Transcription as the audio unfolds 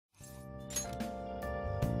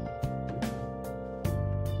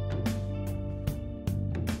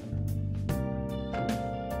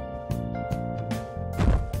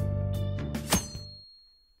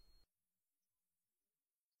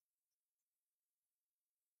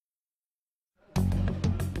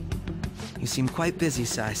You seem quite busy,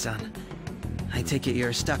 Sai-san. I take it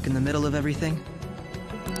you're stuck in the middle of everything?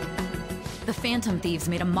 The Phantom Thieves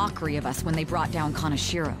made a mockery of us when they brought down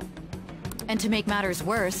Kaneshiro. And to make matters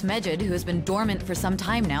worse, Mejid, who has been dormant for some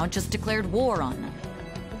time now, just declared war on them.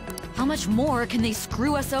 How much more can they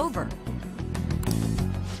screw us over?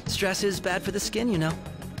 Stress is bad for the skin, you know.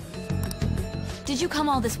 Did you come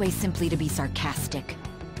all this way simply to be sarcastic?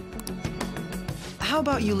 How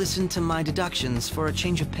about you listen to my deductions for a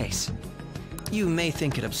change of pace? You may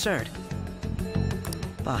think it absurd,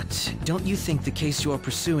 but don't you think the case you're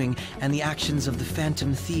pursuing and the actions of the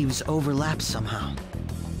Phantom Thieves overlap somehow?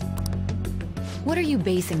 What are you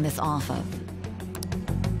basing this off of?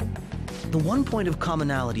 The one point of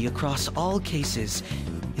commonality across all cases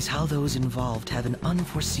is how those involved have an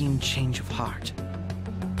unforeseen change of heart.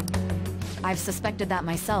 I've suspected that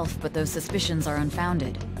myself, but those suspicions are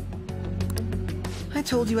unfounded. I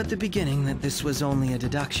told you at the beginning that this was only a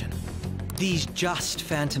deduction. These just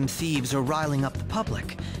Phantom Thieves are riling up the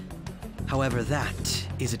public. However, that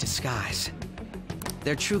is a disguise.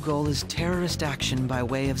 Their true goal is terrorist action by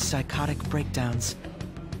way of psychotic breakdowns.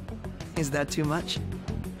 Is that too much?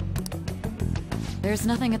 There's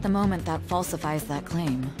nothing at the moment that falsifies that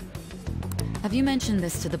claim. Have you mentioned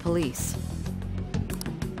this to the police?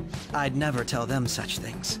 I'd never tell them such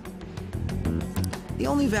things. The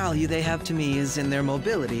only value they have to me is in their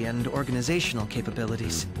mobility and organizational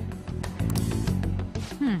capabilities.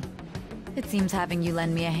 It seems having you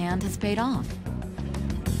lend me a hand has paid off.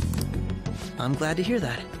 I'm glad to hear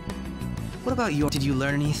that. What about you? Did you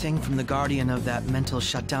learn anything from the guardian of that mental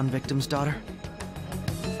shutdown victim's daughter?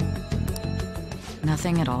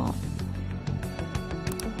 Nothing at all.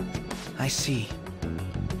 I see.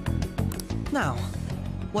 Now,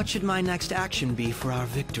 what should my next action be for our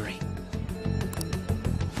victory?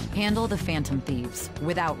 Handle the Phantom Thieves,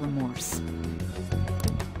 without remorse.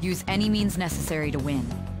 Use any means necessary to win.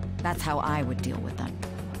 That's how I would deal with them.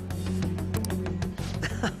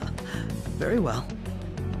 Very well.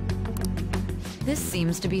 This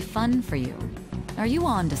seems to be fun for you. Are you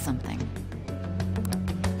on to something?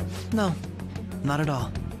 No, not at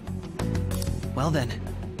all. Well then,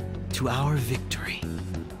 to our victory.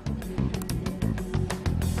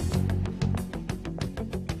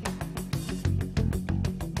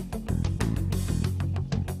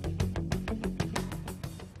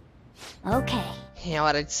 Ok. É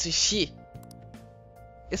hora de sushi.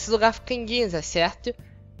 Esse lugar fica em Ginza, certo?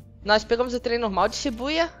 Nós pegamos o trem normal de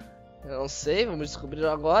Shibuya? Eu não sei, vamos descobrir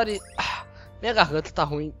agora e... minha garganta tá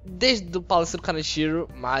ruim desde o Palácio do Kaneshiro,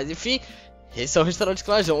 mas enfim... Esse é o restaurante que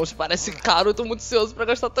nós vamos, parece caro, eu tô muito ansioso pra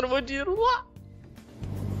gastar todo o meu dinheiro lá.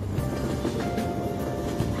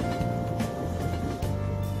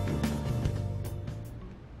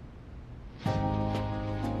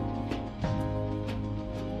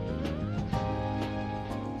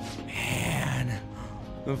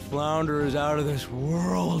 The flounder is out of this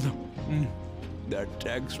world. That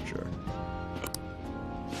texture.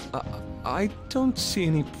 I don't see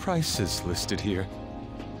any prices listed here.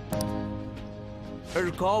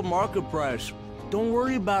 It's called market price. Don't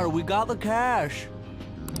worry about it, we got the cash.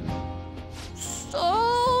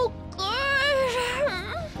 So good!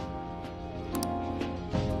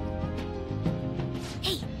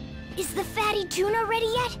 Hey, is the fatty tuna ready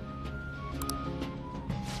yet?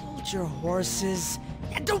 Hold your horses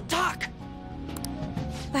and don't talk!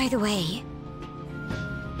 By the way,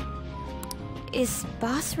 is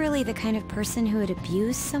Boss really the kind of person who would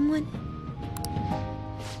abuse someone?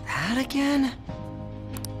 That again?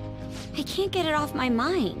 I can't get it off my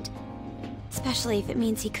mind. Especially if it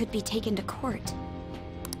means he could be taken to court.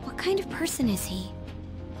 What kind of person is he?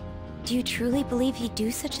 Do you truly believe he'd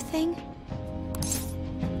do such a thing?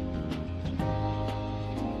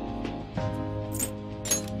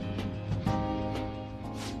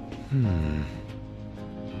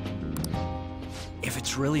 If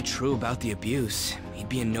it's really true about the abuse, he'd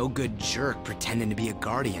be a no-good jerk pretending to be a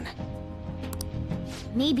guardian.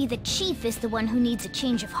 Maybe the chief is the one who needs a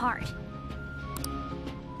change of heart.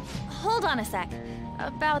 Hold on a sec.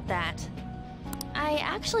 About that. I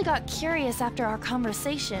actually got curious after our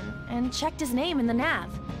conversation and checked his name in the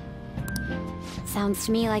nav. Sounds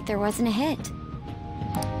to me like there wasn't a hit.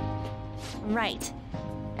 Right.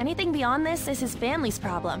 Anything beyond this is his family's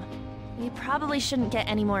problem. We probably shouldn't get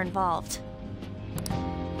any more involved.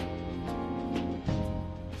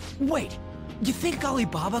 Wait, you think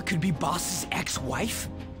Alibaba could be Boss's ex-wife?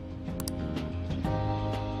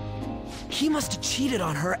 He must have cheated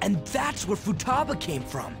on her, and that's where Futaba came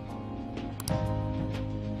from.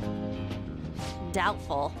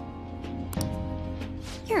 Doubtful.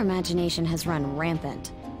 Your imagination has run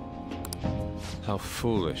rampant. How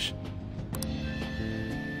foolish.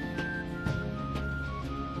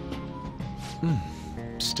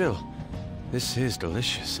 Still, this is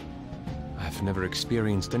delicious. I've never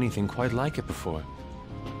experienced anything quite like it before.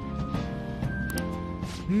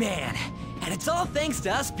 Man, and it's all thanks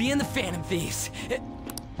to us being the Phantom Thieves.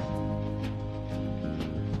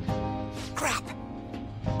 Crap!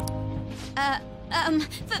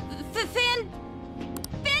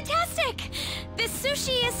 Fantastic! This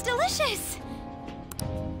sushi is delicious!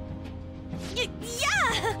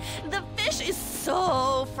 Yeah! The fish is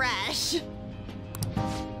so fresh!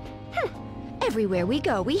 Everywhere we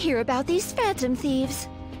go, we hear about these Phantom Thieves.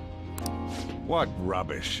 What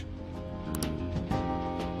rubbish.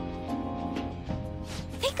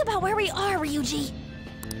 Think about where we are, Ryuji.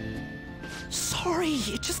 Sorry,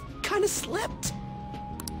 it just kind of slipped.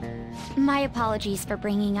 My apologies for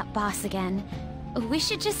bringing up Boss again. We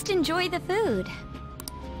should just enjoy the food.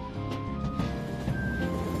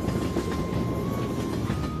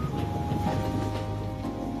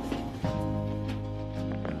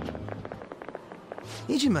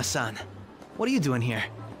 Nijima-san, what are you doing here?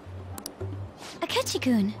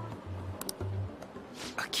 Akechi-kun.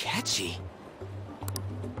 Akechi?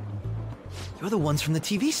 You're the ones from the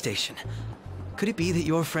TV station. Could it be that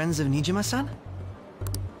you're friends of Nijima-san?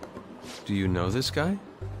 Do you know this guy?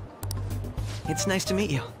 It's nice to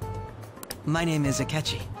meet you. My name is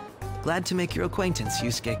Akechi. Glad to make your acquaintance,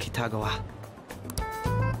 Yusuke Kitagawa.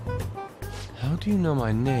 How do you know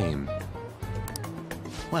my name?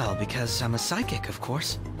 Well, because I'm a psychic, of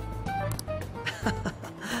course.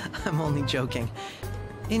 I'm only joking.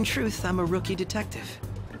 In truth, I'm a rookie detective.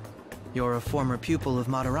 You're a former pupil of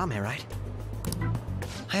Madarame, right?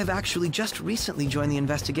 I have actually just recently joined the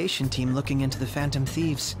investigation team looking into the Phantom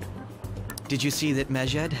Thieves. Did you see that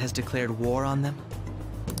Medjed has declared war on them?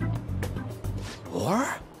 War?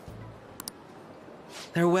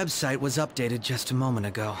 Their website was updated just a moment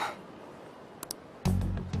ago.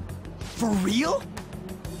 For real?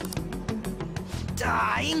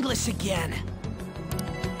 English again.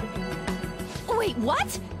 Wait, what?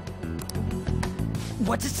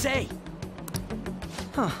 What's it say?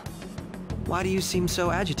 Huh. Why do you seem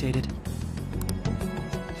so agitated?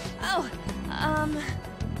 Oh,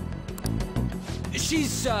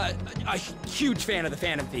 She's, a huge fan of the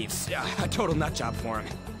Phantom Thieves. A total nutjob for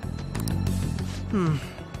him.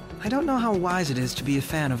 I don't know how wise it is to be a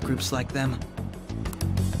fan of groups like them.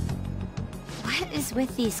 what is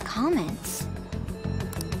with these comments?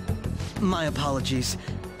 My apologies.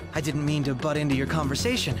 I didn't mean to butt into your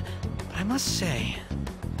conversation, but I must say,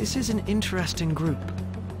 this is an interesting group.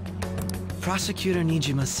 Prosecutor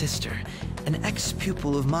Nijima's sister, an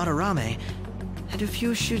ex-pupil of Madarame, and a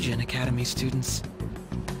few Shujin Academy students.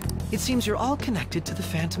 It seems you're all connected to the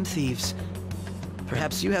Phantom Thieves.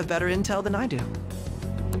 Perhaps you have better intel than I do.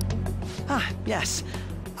 Ah, yes.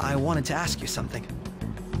 I wanted to ask you something.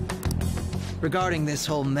 Regarding this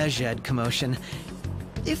whole Medjed commotion,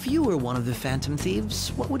 if you were one of the Phantom Thieves,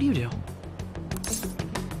 what would you do?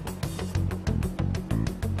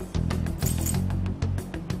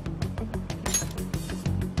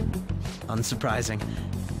 Unsurprising.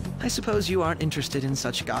 I suppose you aren't interested in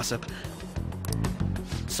such gossip.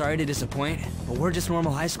 Sorry to disappoint, but we're just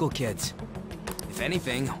normal high school kids. If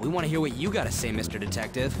anything, we want to hear what you gotta say, Mr.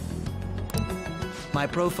 Detective. My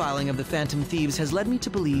profiling of the Phantom Thieves has led me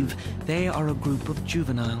to believe they are a group of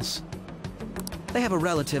juveniles. They have a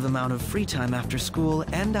relative amount of free time after school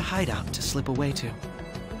and a hideout to slip away to.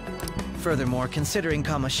 Furthermore, considering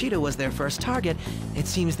Kamoshida was their first target, it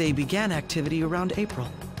seems they began activity around April.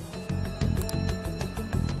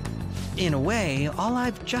 In a way, all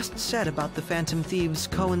I've just said about the Phantom Thieves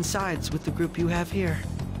coincides with the group you have here.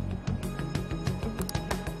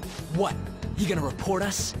 What? You gonna report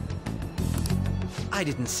us? I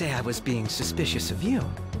didn't say I was being suspicious of you.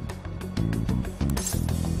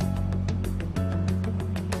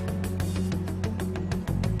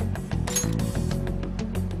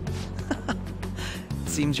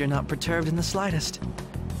 Seems you're not perturbed in the slightest.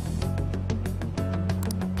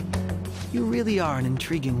 You really are an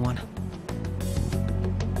intriguing one.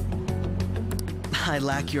 I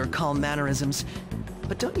lack your calm mannerisms,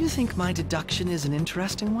 but don't you think my deduction is an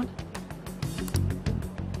interesting one?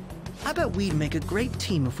 I bet we'd make a great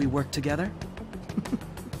team if we worked together.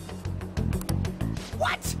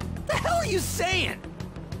 What? The hell are you saying?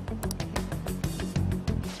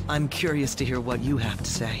 I'm curious to hear what you have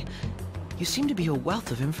to say. You seem to be a wealth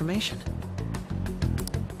of information.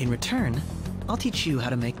 In return, I'll teach you how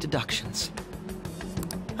to make deductions.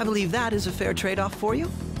 I believe that is a fair trade-off for you.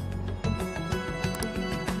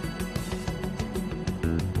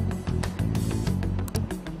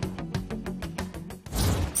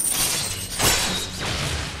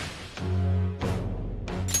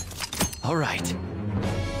 All right.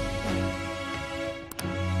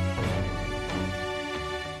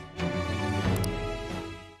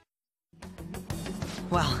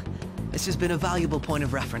 Well, this has been a valuable point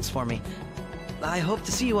of reference for me. I hope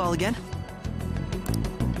to see you all again.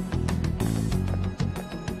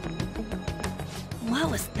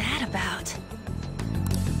 What was that about?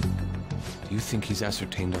 Do you think he's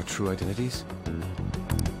ascertained our true identities?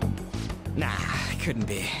 Nah, couldn't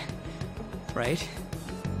be. Right?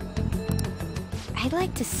 I'd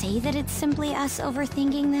like to say that it's simply us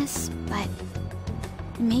overthinking this, but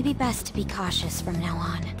it may be best to be cautious from now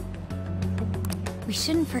on. We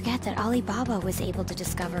shouldn't forget that Alibaba was able to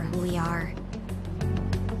discover who we are.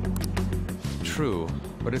 True,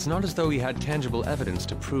 but it's not as though he had tangible evidence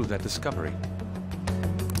to prove that discovery.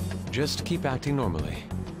 Just keep acting normally.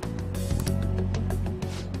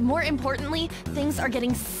 More importantly, things are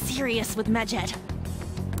getting serious with Medjed.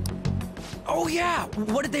 Oh yeah!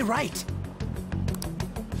 What did they write?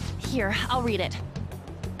 Here, I'll read it.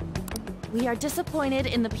 We are disappointed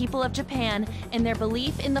in the people of Japan and their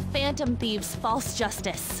belief in the Phantom Thieves' false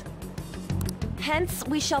justice. Hence,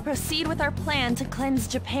 we shall proceed with our plan to cleanse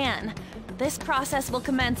Japan. This process will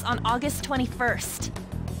commence on August 21st.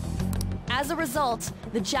 As a result,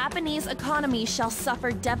 the Japanese economy shall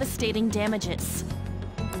suffer devastating damages.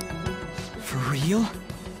 For real?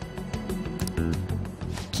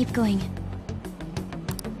 Keep going.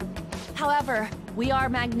 However, we are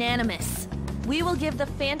magnanimous. We will give the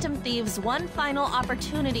Phantom Thieves one final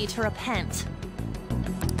opportunity to repent.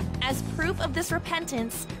 As proof of this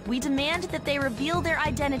repentance, we demand that they reveal their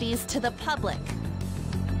identities to the public.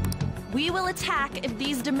 We will attack if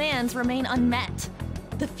these demands remain unmet.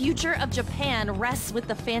 The future of Japan rests with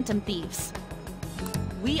the Phantom Thieves.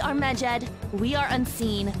 We are Medjed, we are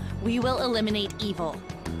unseen, we will eliminate evil.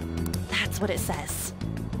 That's what it says.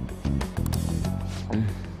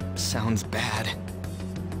 Sounds bad.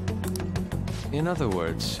 In other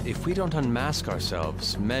words, if we don't unmask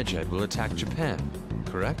ourselves, Medjed will attack Japan,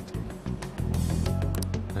 correct?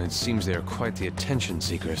 And it seems they are quite the attention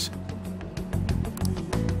seekers.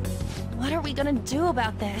 What are we gonna do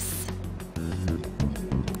about this?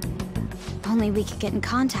 Only we could get in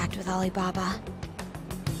contact with Alibaba.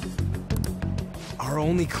 Our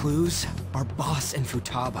only clues are Boss and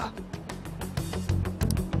Futaba.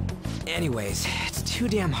 Anyways, it's too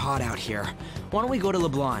damn hot out here. Why don't we go to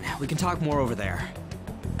LeBlanc? We can talk more over there.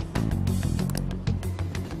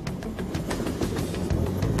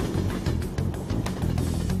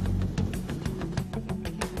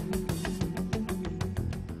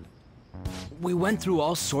 We went through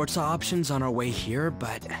all sorts of options on our way here,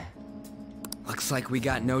 but looks like we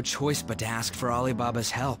got no choice but to ask for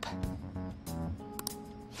Alibaba's help.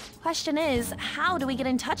 Question is, how do we get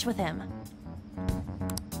in touch with him?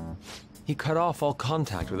 He cut off all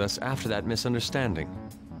contact with us after that misunderstanding.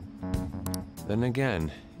 Then again,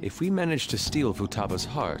 if we manage to steal Futaba's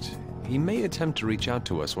heart, he may attempt to reach out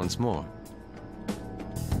to us once more.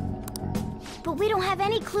 But we don't have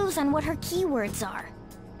any clues on what her keywords are.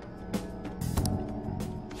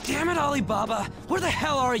 Damn it, Alibaba! Where the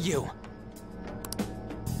hell are you?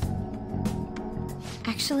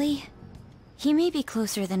 Actually, he may be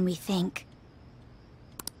closer than we think.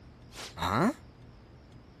 Huh?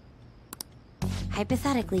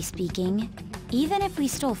 Hypothetically speaking, even if we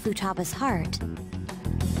stole Futaba's heart,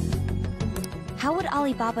 how would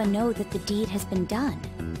Alibaba know that the deed has been done?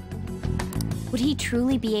 Would he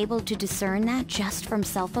truly be able to discern that just from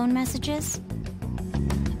cell phone messages?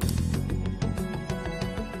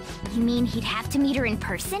 You mean he'd have to meet her in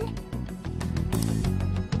person?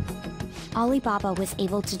 Alibaba was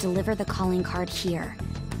able to deliver the calling card here.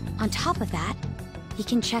 On top of that, he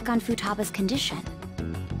can check on Futaba's condition.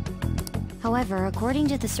 However, according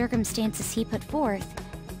to the circumstances he put forth,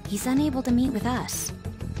 he's unable to meet with us.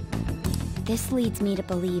 This leads me to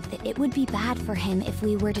believe that it would be bad for him if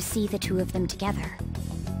we were to see the two of them together.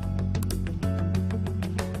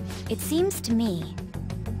 It seems to me,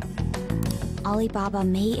 Alibaba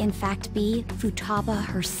may in fact be Futaba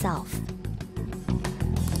herself.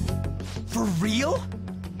 For real?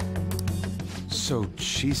 So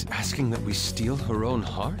she's asking that we steal her own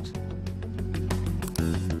heart?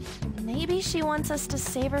 Maybe she wants us to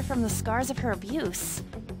save her from the scars of her abuse.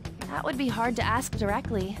 That would be hard to ask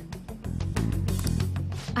directly.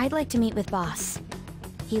 I'd like to meet with Boss.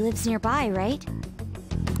 He lives nearby, right?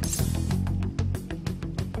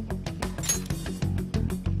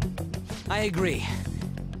 I agree.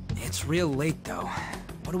 It's real late, though.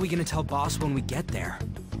 What are we gonna tell Boss when we get there?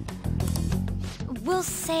 We'll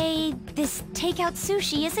say this takeout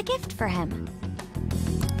sushi is a gift for him.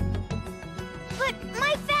 But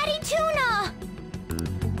my fatty tuna!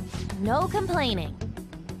 No complaining.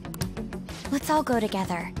 Let's all go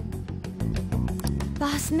together.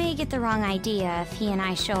 Boss may get the wrong idea if he and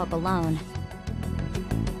I show up alone.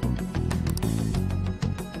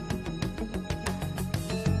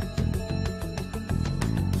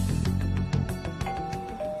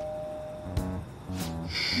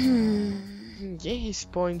 Ninguém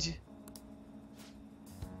responde.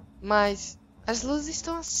 Mas as luzes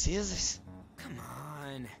estão acesas. Come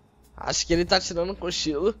on. Acho que ele tá tirando um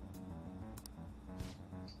cochilo.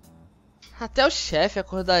 Até o chefe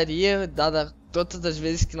acordaria, dada todas as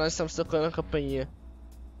vezes que nós estamos tocando a campainha.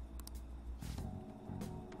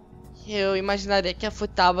 Eu imaginaria que a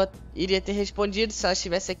Futaba iria ter respondido se ela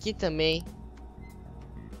estivesse aqui também.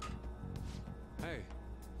 Hey.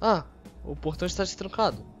 Ah, o portão está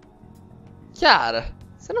destrancado. Kiara,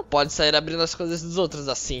 você não pode sair abrindo as coisas dos outros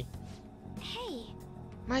assim. Hey.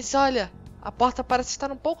 Mas olha, a porta parece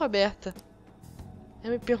estar um pouco aberta.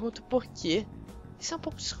 Eu me pergunto por quê. Isso é um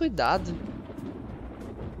pouco descuidado.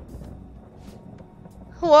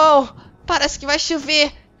 Uou! Parece que vai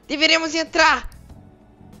chover! Deveríamos entrar!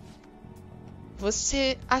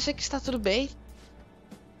 Você acha que está tudo bem?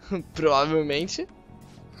 Provavelmente.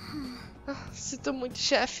 Sinto muito,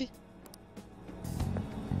 chefe.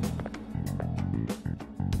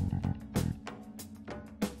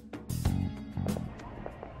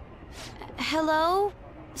 Hello,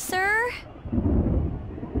 sir?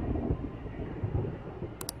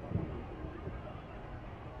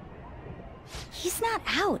 He's not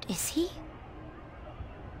out, is he?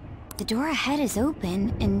 The door ahead is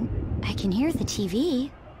open, and I can hear the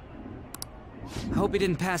TV. I hope he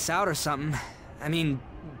didn't pass out or something. I mean,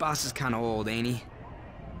 boss is kinda old, ain't he?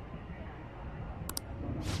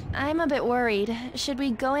 I'm a bit worried. Should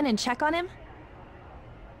we go in and check on him?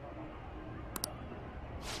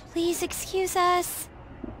 Please excuse us.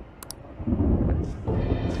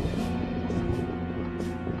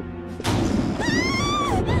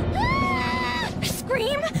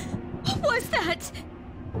 Scream? What was that?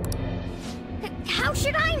 How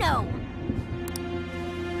should I know?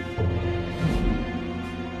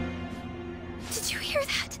 Did you hear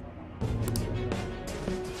that?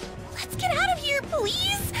 Let's get out of here,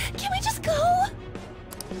 please! Can we just go?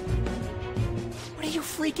 What are you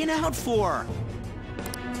freaking out for?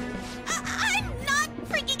 I'm not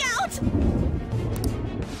freaking out!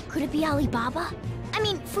 Could it be Alibaba? I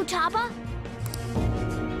mean, Futaba?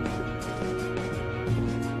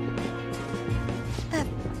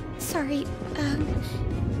 Sorry,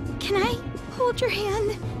 can I hold your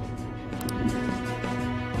hand?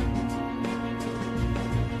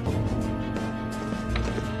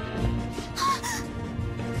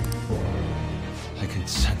 I can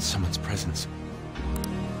sense someone's presence.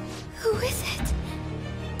 Who is it?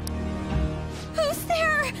 Who's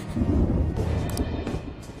there?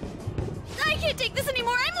 I can't take this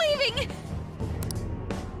anymore, I'm leaving!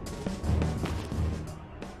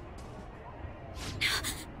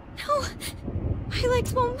 No, my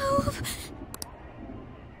legs won't move.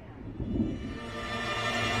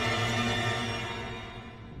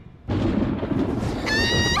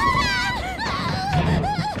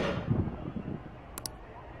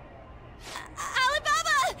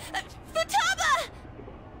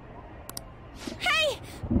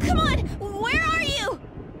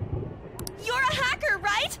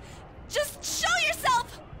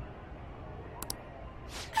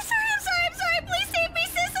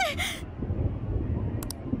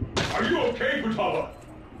 Are you okay, Futaba?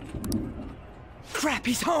 Crap,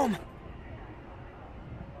 he's home!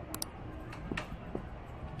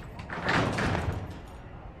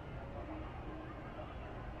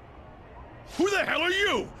 Who the hell are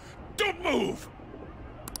you? Don't move!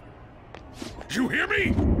 You hear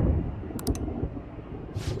me?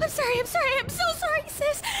 I'm sorry, I'm so sorry,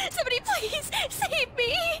 sis! Somebody please, save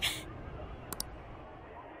me!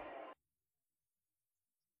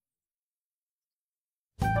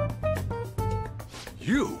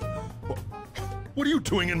 You? What are you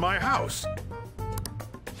doing in my house?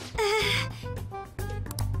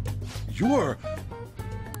 You're...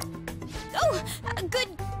 Oh, good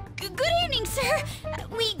evening, sir.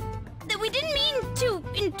 We didn't mean to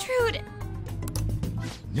intrude.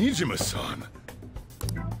 Nijima-san.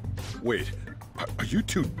 Wait, are you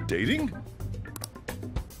two dating?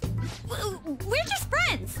 We're just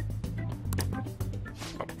friends.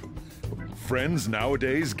 Friends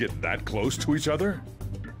nowadays get that close to each other?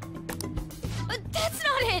 That's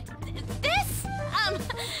not it. This,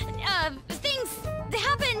 things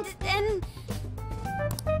happened and...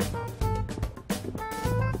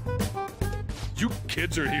 You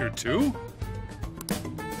kids are here too?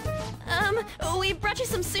 We brought you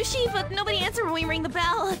some sushi, but nobody answered when we rang the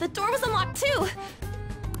bell. The door was unlocked too.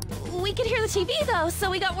 We could hear the TV though, so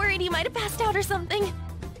we got worried you might have passed out or something.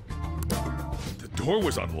 The door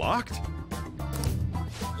was unlocked?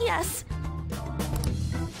 Yes.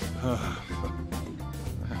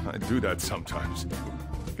 I do that sometimes.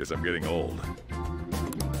 Guess I'm getting old.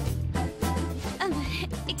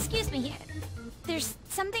 Excuse me. there's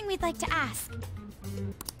something we'd like to ask.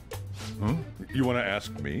 Huh? You want to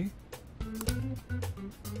ask me?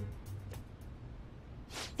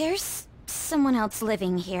 There's someone else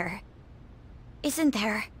living here, isn't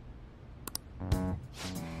there?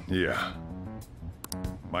 Yeah.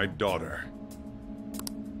 My daughter.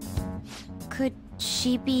 Could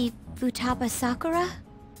she be Futaba Sakura?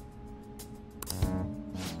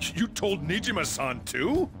 You told Nijima-san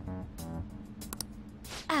too?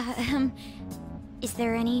 Is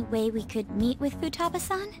there any way we could meet with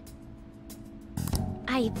Futaba-san?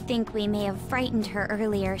 I think we may have frightened her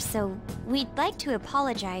earlier, so we'd like to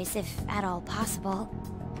apologize if at all possible.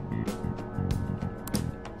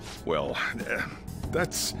 Well,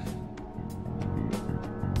 that's...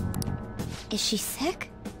 Is she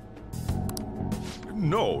sick?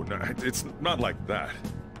 No, it's not like that.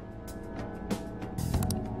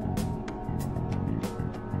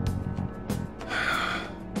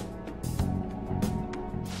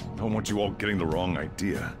 I don't want you all getting the wrong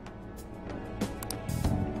idea.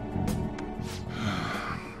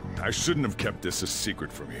 I shouldn't have kept this a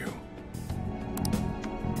secret from you.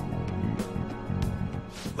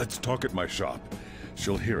 Let's talk at my shop.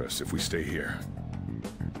 She'll hear us if we stay here.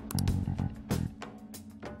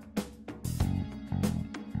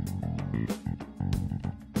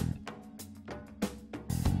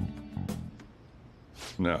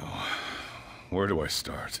 Now, where do I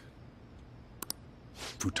start?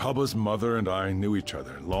 Futaba's mother and I knew each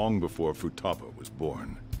other long before Futaba was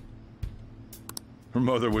born. Her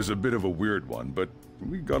mother was a bit of a weird one, but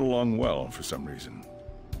we got along well for some reason.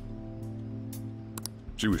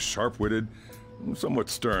 She was sharp-witted,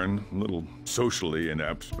 somewhat stern, a little socially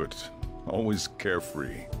inept, but always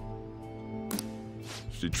carefree.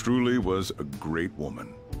 She truly was a great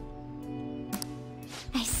woman.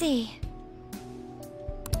 I see.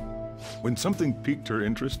 When something piqued her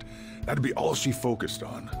interest, that'd be all she focused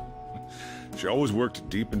on. She always worked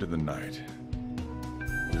deep into the night.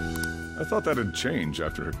 I thought that'd change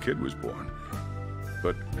after her kid was born,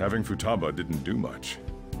 but having Futaba didn't do much.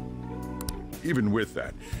 Even with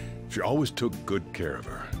that, she always took good care of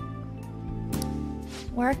her.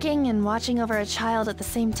 Working and watching over a child at the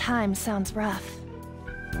same time sounds rough.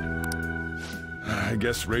 I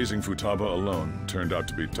guess raising Futaba alone turned out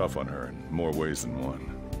to be tough on her in more ways than one.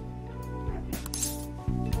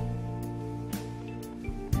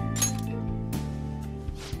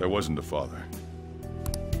 There wasn't a father.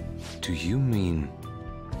 Do you mean...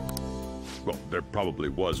 Well, there probably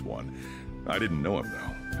was one. I didn't know him,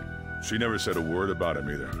 though. She never said a word about him,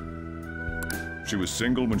 either. She was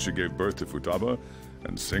single when she gave birth to Futaba,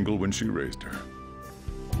 and single when she raised her.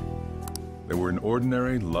 They were an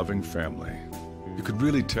ordinary, loving family. You could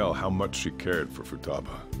really tell how much she cared for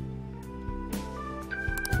Futaba.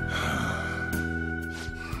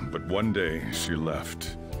 But one day, she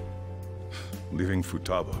left, leaving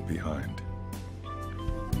Futaba behind.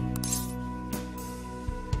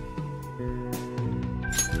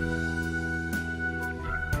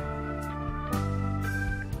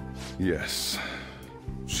 Yes,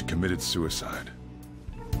 she committed suicide.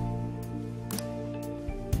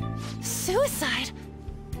 Suicide?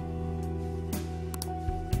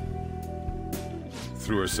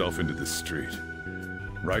 Threw herself into the street,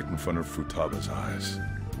 right in front of Futaba's eyes.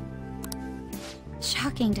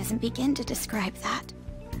 Shocking doesn't begin to describe that.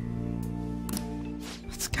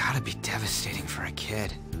 It's gotta be devastating for a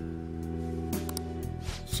kid.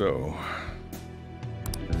 So...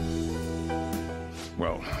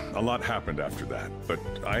 well, a lot happened after that, but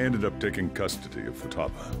I ended up taking custody of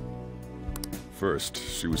Futaba. First,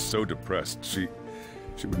 she was so depressed, she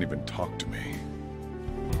wouldn't even talk to me.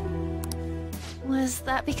 Was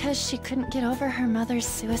that because she couldn't get over her mother's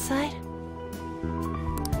suicide?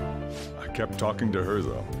 I kept talking to her,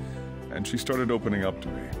 though, and she started opening up to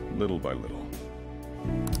me, little by little.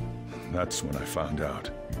 That's when I found out.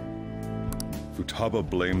 Futaba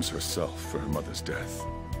blames herself for her mother's death.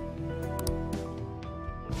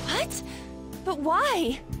 What? But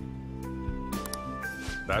why?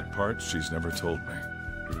 That part she's never told me.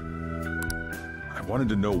 I wanted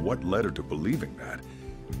to know what led her to believing that,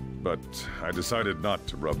 but I decided not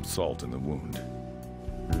to rub salt in the wound.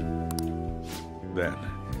 Then,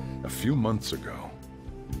 a few months ago,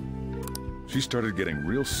 she started getting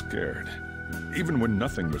real scared, even when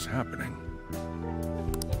nothing was happening.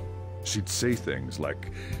 She'd say things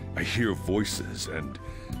like, "I hear voices," and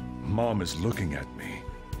 "Mom is looking at me."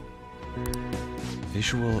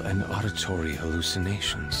 Visual and auditory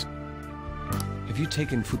hallucinations. Have you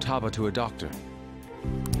taken Futaba to a doctor?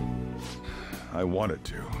 I wanted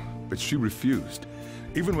to, but she refused.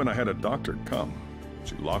 Even when I had a doctor come,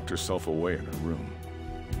 she locked herself away in her room.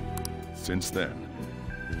 Since then,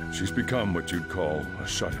 she's become what you'd call a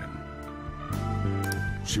shut-in.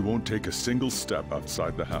 She won't take a single step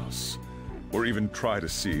outside the house, or even try to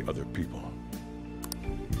see other people.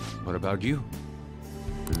 What about you?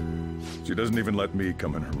 She doesn't even let me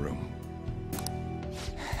come in her room.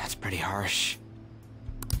 That's pretty harsh.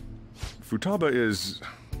 Futaba is,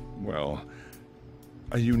 well,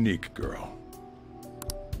 a unique girl.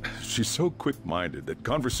 She's so quick-minded that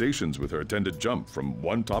conversations with her tend to jump from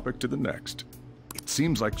one topic to the next. It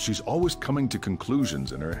seems like she's always coming to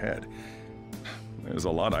conclusions in her head. There's a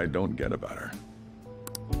lot I don't get about her.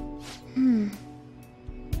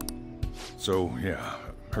 So, yeah,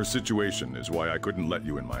 her situation is why I couldn't let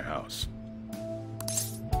you in my house.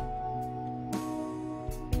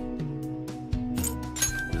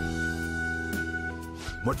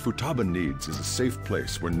 What Futaba needs is a safe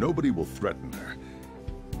place where nobody will threaten her.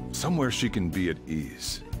 Somewhere she can be at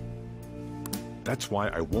ease. That's why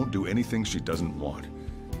I won't do anything she doesn't want.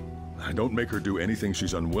 I don't make her do anything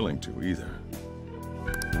she's unwilling to, either.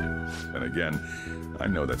 And again, I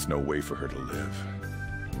know that's no way for her to live.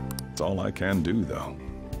 It's all I can do, though.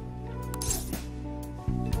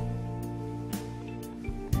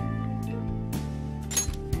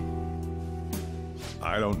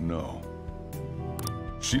 I don't know.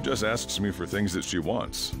 She just asks me for things that she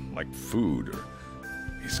wants, like food or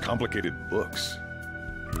these complicated books.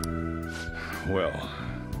 Well,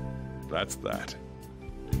 that's that.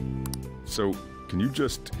 So, can you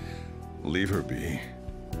just leave her be?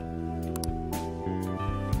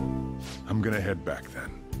 I'm gonna head back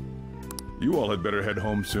then. You all had better head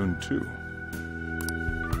home soon, too.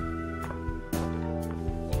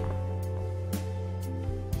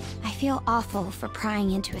 I feel awful for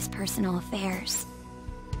prying into his personal affairs.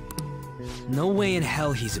 No way in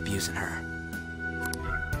hell he's abusing her.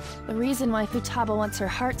 The reason why Futaba wants her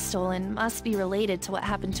heart stolen must be related to what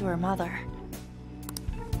happened to her mother.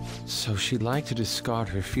 So she'd like to discard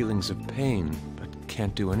her feelings of pain, but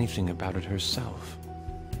can't do anything about it herself.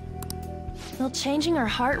 Will changing her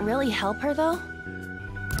heart really help her, though?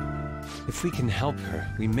 If we can help her,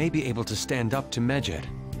 we may be able to stand up to Medjed.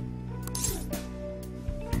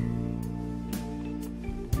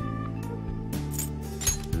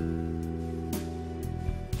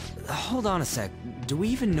 Hold on a sec. Do we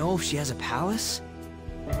even know if she has a palace?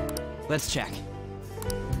 Let's check.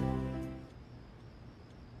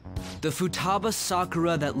 The Futaba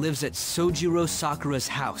Sakura that lives at Sojiro Sakura's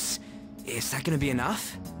house. Is that gonna be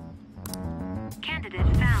enough? Candidate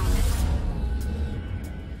found.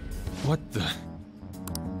 What the?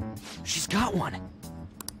 She's got one.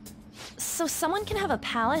 So someone can have a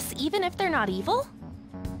palace even if they're not evil?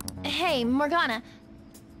 Hey, Morgana.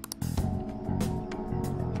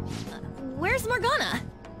 Where's Morgana?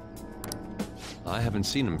 I haven't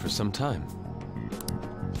seen him for some time.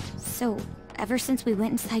 So, ever since we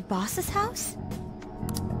went inside Boss's house?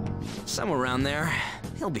 Somewhere around there.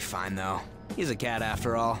 He'll be fine, though. He's a cat,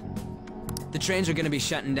 after all. The trains are gonna be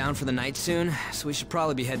shutting down for the night soon, so we should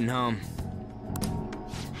probably be heading home.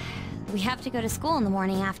 We have to go to school in the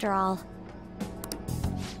morning, after all.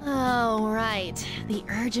 Oh, right. The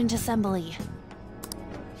urgent assembly.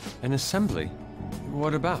 An assembly?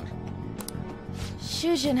 What about?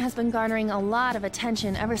 Shujin has been garnering a lot of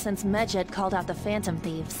attention ever since Medjed called out the Phantom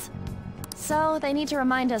Thieves. So, they need to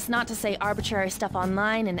remind us not to say arbitrary stuff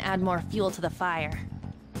online and add more fuel to the fire.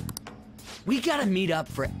 We gotta meet up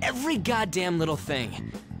for every goddamn little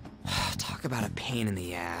thing. Talk about a pain in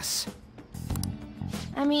the ass.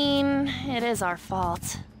 I mean, it is our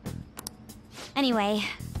fault. Anyway,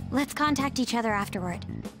 let's contact each other afterward.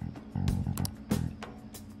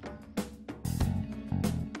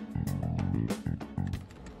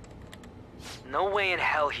 No way in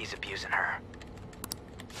hell he's abusing her.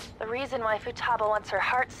 The reason why Futaba wants her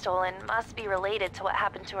heart stolen must be related to what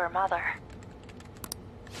happened to her mother.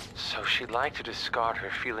 So she'd like to discard her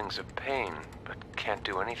feelings of pain, but can't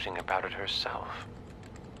do anything about it herself.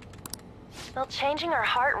 Will changing her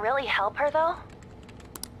heart really help her, though?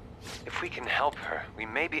 If we can help her, we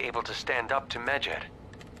may be able to stand up to Medjed.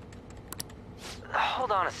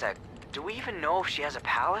 Hold on a sec. Do we even know if she has a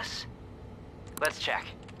palace? Let's check.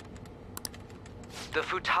 The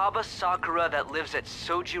Futaba Sakura that lives at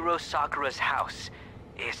Sojiro Sakura's house.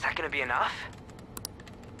 Is that gonna be enough?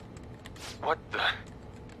 What the?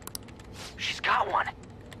 She's got one.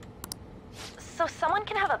 So someone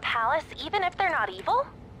can have a palace even if they're not evil?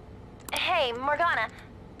 Hey, Morgana.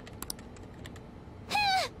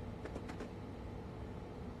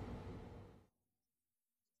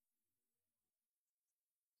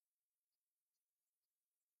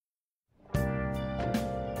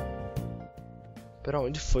 Pra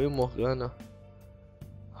onde foi o Morgana?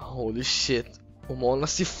 Holy shit. O Mona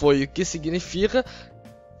se foi, o que significa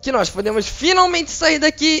que nós podemos finalmente sair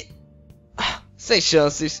daqui sem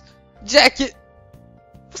chances. Jack,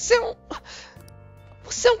 você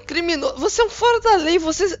é um criminoso, você é um fora da lei,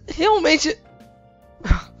 você realmente...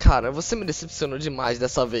 Cara, você me decepcionou demais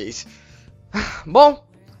dessa vez. Bom,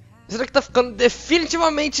 isso daqui tá ficando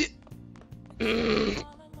definitivamente...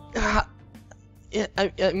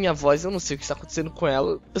 A minha voz, eu não sei o que está acontecendo com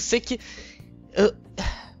ela. Eu sei que...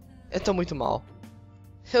 Eu tô muito mal.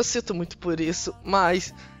 Eu sinto muito por isso,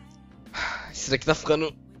 mas... Isso daqui tá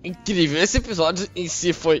ficando incrível. Esse episódio em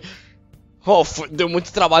si foi... deu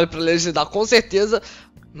muito trabalho pra legendar, com certeza,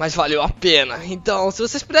 mas valeu a pena. Então, se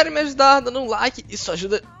vocês puderem me ajudar dando um like, isso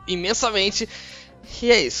ajuda imensamente.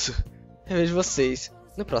 E é isso. Eu vejo vocês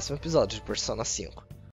no próximo episódio de Persona 5.